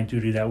stayed behind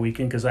duty that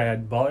weekend because I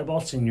had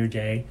volleyball senior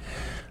day,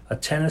 a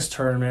tennis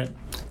tournament,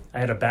 I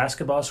had a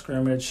basketball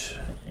scrimmage,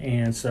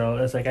 and so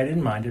it's like I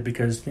didn't mind it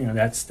because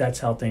that's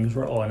how things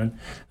roll. And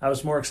I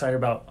was more excited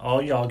about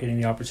all y'all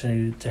getting the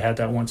opportunity to have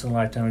that once in a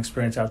lifetime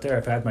experience out there.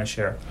 I've had my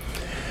share.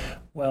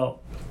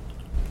 Well,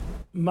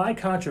 my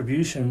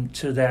contribution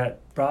to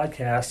that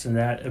broadcast and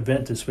that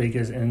event this week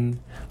is, and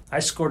I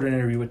scored an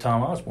interview with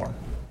Tom Osborne,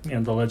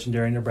 the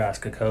legendary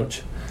Nebraska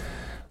coach.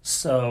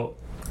 So,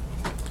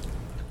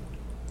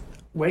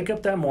 wake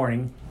up that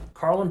morning.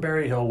 Carlin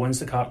Berryhill wins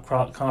the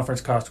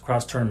conference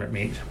cross tournament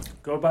meet.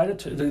 Go by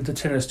the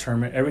tennis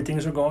tournament.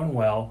 Everything's going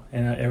well,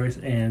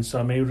 and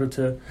so I'm able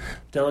to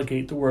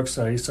delegate the work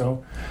study.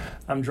 So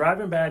I'm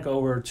driving back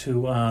over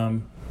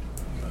to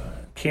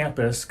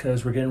campus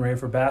because we're getting ready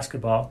for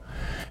basketball,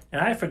 and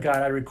I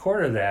forgot I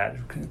recorded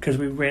that because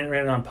we ran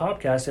it on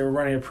podcast. They were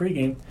running a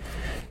pregame,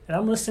 and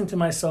I'm listening to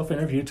myself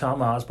interview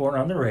Tom Osborne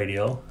on the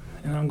radio.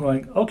 And I'm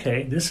going,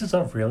 okay, this is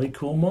a really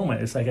cool moment.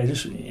 It's like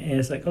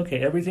okay,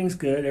 everything's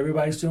good.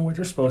 Everybody's doing what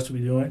they're supposed to be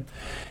doing,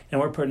 and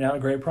we're putting out a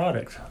great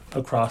product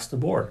across the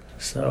board.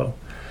 So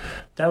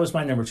that was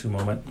my number 2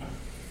 moment.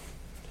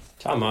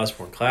 Tom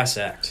Osborne, class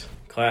act.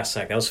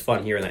 That was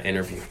fun hearing that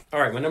interview. All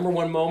right, my number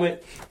 1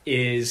 moment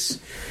is,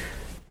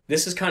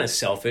 this is kind of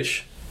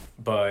selfish,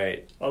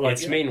 but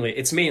it's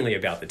mainly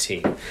about the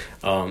team.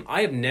 I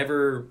have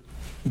never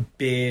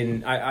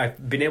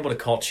I've been able to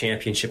call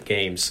championship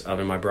games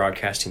in my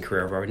broadcasting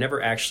career, but I've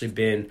never actually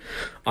been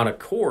on a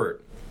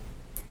court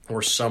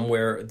or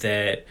somewhere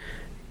that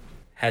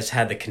has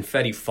had the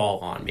confetti fall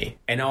on me.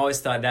 And I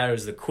always thought that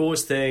was the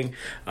coolest thing.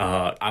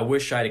 I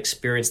wish I'd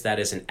experienced that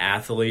as an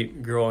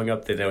athlete growing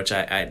up, which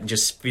I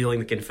just feeling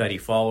the confetti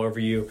fall over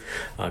you.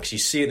 Because you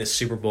see it in the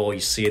Super Bowl, you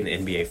see it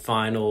in the NBA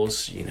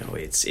Finals,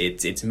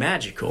 it's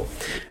magical.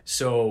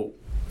 So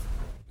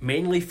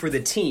mainly for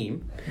the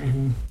team,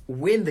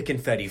 when the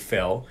confetti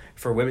fell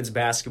for women's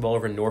basketball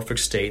over Norfolk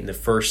State in the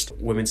first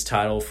women's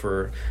title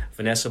for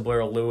Vanessa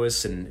Blair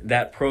Lewis and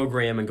that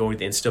program, and going to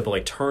the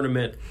NCAA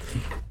tournament,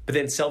 but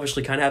then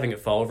selfishly kind of having it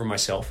fall over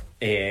myself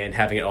and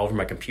having it all over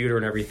my computer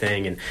and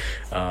everything. And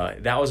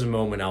that was a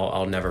moment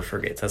I'll never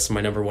forget. That's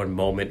my number 1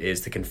 moment,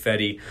 is the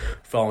confetti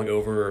falling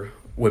over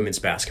women's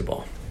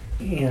basketball.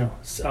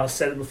 I'll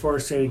say it before I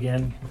say it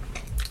again.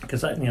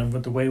 Because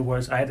with the way it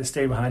was, I had to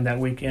stay behind that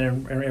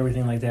weekend and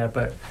everything like that.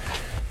 But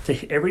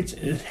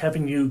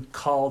having you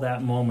call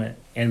that moment,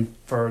 and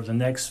for the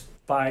next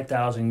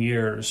 5,000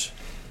 years,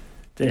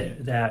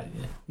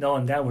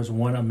 knowing that was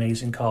one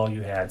amazing call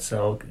you had.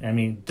 So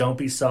don't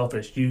be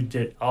selfish. You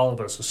did all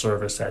of us a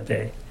service that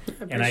day,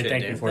 and I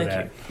thank you for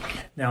that.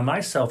 Now, my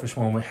selfish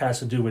moment has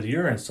to do with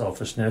your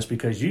unselfishness,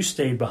 because you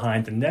stayed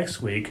behind the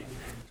next week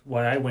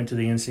while I went to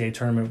the NCAA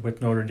tournament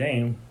with Notre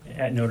Dame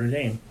at Notre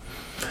Dame.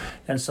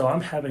 And so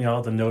I'm having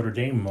all the Notre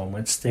Dame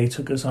moments. They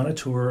took us on a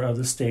tour of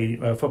the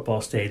stadium,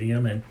 football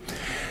stadium, and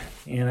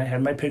I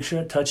had my picture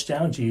at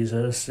Touchdown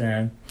Jesus,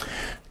 and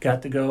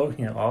got to go,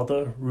 all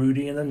the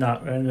Rudy and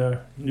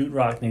the Newt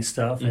Rockne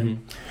stuff.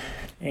 And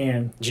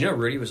did you know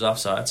Rudy was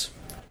offsides?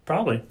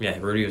 Probably. Yeah,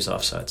 Rudy was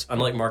offsides.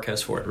 Unlike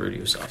Marquez Ford, Rudy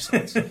was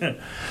offsides.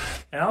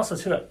 And also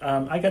too,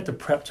 I got to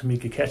prep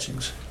Tamika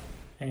Catchings,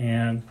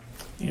 and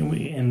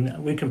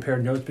we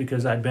compared notes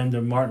because I'd been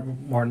to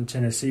Martin,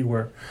 Tennessee,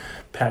 where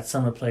Pat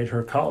Summitt played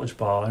her college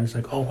ball, and it's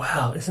like, oh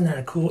wow, isn't that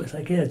a cool? It's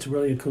like, yeah, it's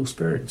really a cool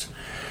experience.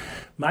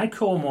 My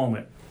cool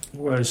moment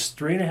was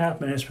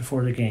 3.5 minutes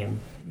before the game,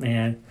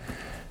 and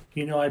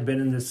I'd been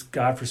in this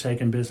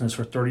godforsaken business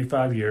for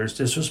 35 years.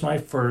 This was my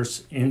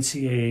first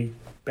NCAA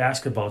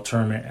basketball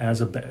tournament as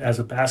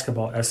a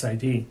basketball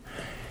SID,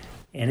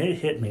 and it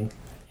hit me,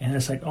 and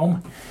it's like, oh my.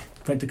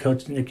 Went to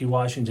Coach Nikki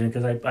Washington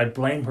because I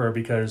blame her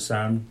because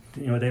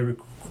they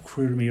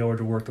recruited me over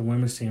to work the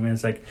women's team, and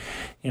it's like,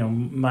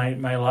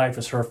 my life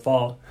is her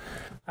fault.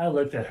 I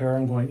looked at her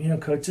and going,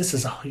 Coach, this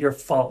is all your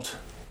fault.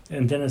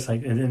 And then it's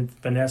like, and then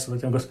Vanessa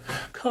looked at me and goes,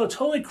 Coach,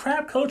 holy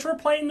crap, Coach, we're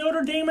playing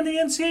Notre Dame in the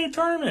NCAA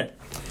tournament.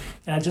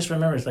 And I just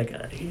remember, it's like,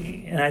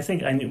 and I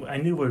think I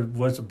knew what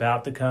was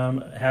about to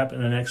happen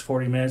in the next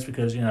 40 minutes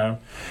because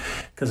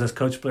as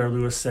Coach Blair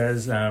Lewis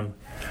says,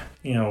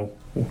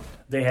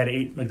 they had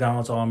 8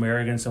 McDonald's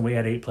All-Americans, and we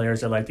had 8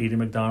 players that liked to eat at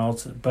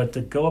McDonald's. But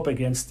to go up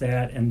against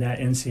that and that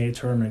NCAA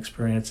tournament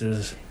experience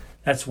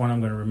that's one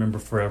I'm going to remember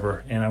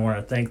forever. And I want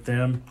to thank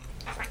them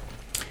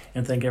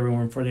and thank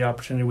everyone for the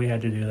opportunity we had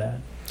to do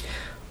that.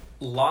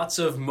 lots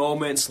of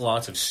moments,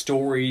 lots of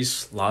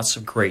stories, lots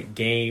of great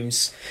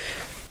games.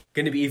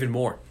 Going to be even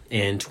more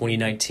in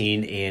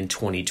 2019 and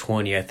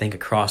 2020. I think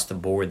across the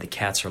board, the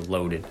Cats are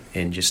loaded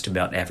in just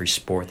about every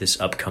sport this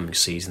upcoming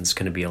season. It's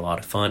going to be a lot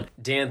of fun.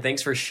 Dan,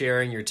 thanks for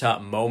sharing your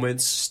top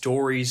moments,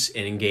 stories,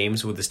 and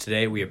games with us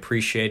today. We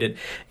appreciate it.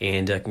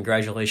 And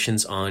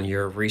congratulations on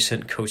your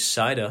recent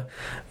COSIDA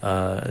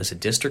as a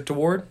district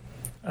award.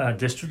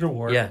 District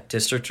award. Yeah,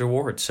 district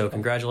award. So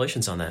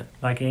congratulations on that.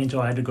 Like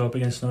Angel, I had to go up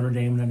against Notre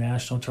Dame in the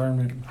national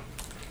tournament.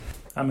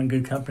 I'm in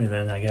good company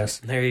then, I guess.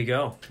 There you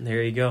go.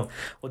 There you go.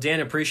 Well, Dan,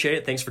 appreciate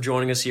it. Thanks for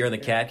joining us here on the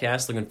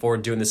CatCast. Looking forward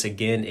to doing this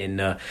again in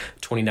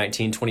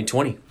 2019,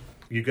 2020.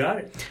 You got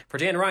it. For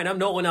Dan Ryan, I'm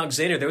Nolan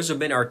Alexander. Those have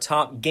been our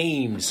top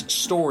games,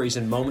 stories,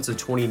 and moments of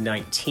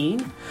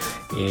 2019.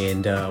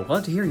 And we'll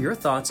have to hear your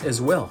thoughts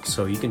as well.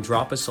 So you can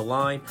drop us a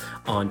line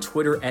on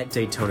Twitter at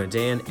Daytona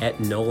Dan, at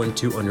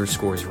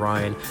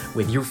Nolan2_Ryan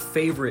with your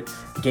favorite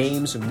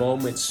games,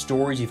 moments,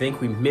 stories. You think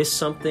we missed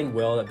something?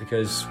 Well, that's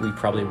because we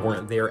probably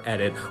weren't there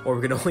at it, or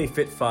we could only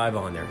fit 5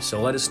 on there.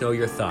 So let us know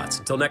your thoughts.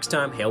 Until next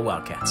time, hail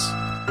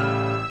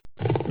Wildcats.